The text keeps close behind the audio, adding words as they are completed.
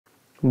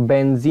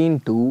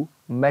benzene to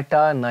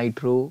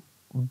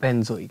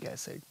m-Nitrobenzoic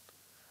acid.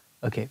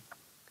 Okay,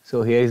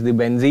 so here is the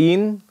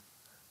benzene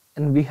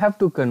and we have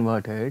to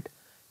convert it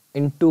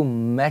into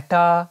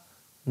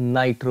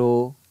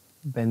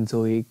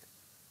m-Nitrobenzoic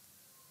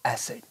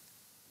acid.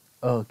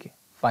 Okay,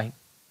 fine.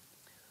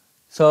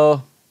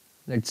 So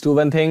let's do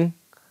one thing.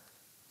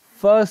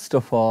 First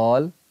of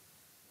all,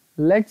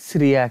 let's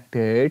react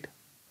it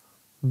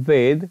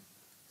with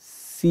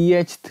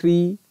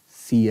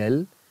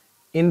CH3Cl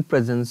in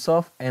presence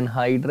of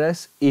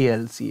anhydrous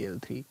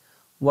AlCl3.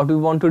 What we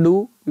want to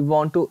do? We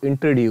want to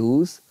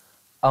introduce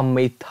a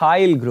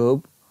methyl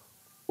group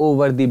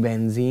over the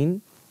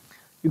benzene.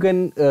 You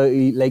can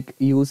like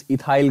use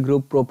ethyl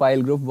group,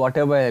 propyl group,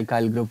 whatever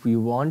alkyl group you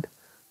want,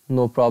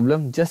 no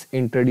problem. Just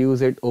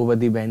introduce it over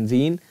the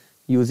benzene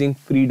using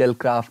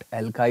Friedel-Crafts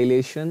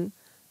alkylation,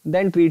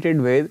 then treat it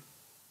with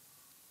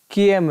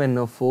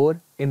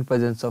KMnO4 in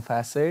presence of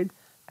acid,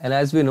 and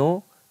as we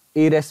know,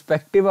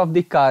 irrespective of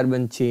the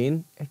carbon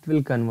chain, it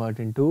will convert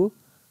into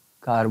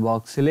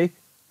carboxylic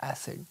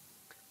acid.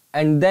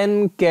 And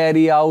then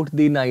carry out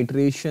the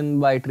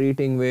nitration by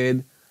treating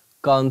with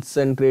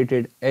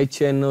concentrated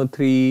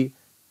HNO3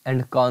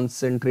 and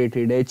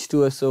concentrated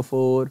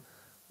H2SO4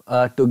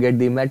 to get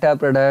the meta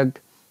product,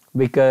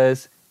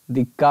 because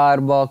the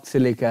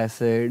carboxylic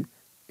acid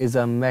is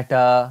a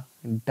meta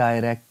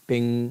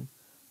directing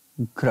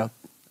group.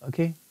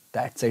 Okay,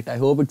 that's it. I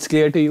hope it's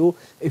clear to you.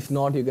 If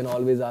not, you can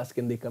always ask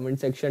in the comment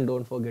section.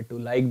 Don't forget to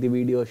like the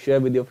video, share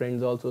with your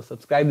friends, also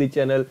subscribe the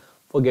channel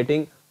for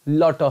getting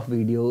lot of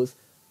videos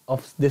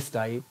of this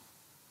type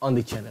on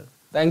the channel.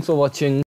 Thanks for watching.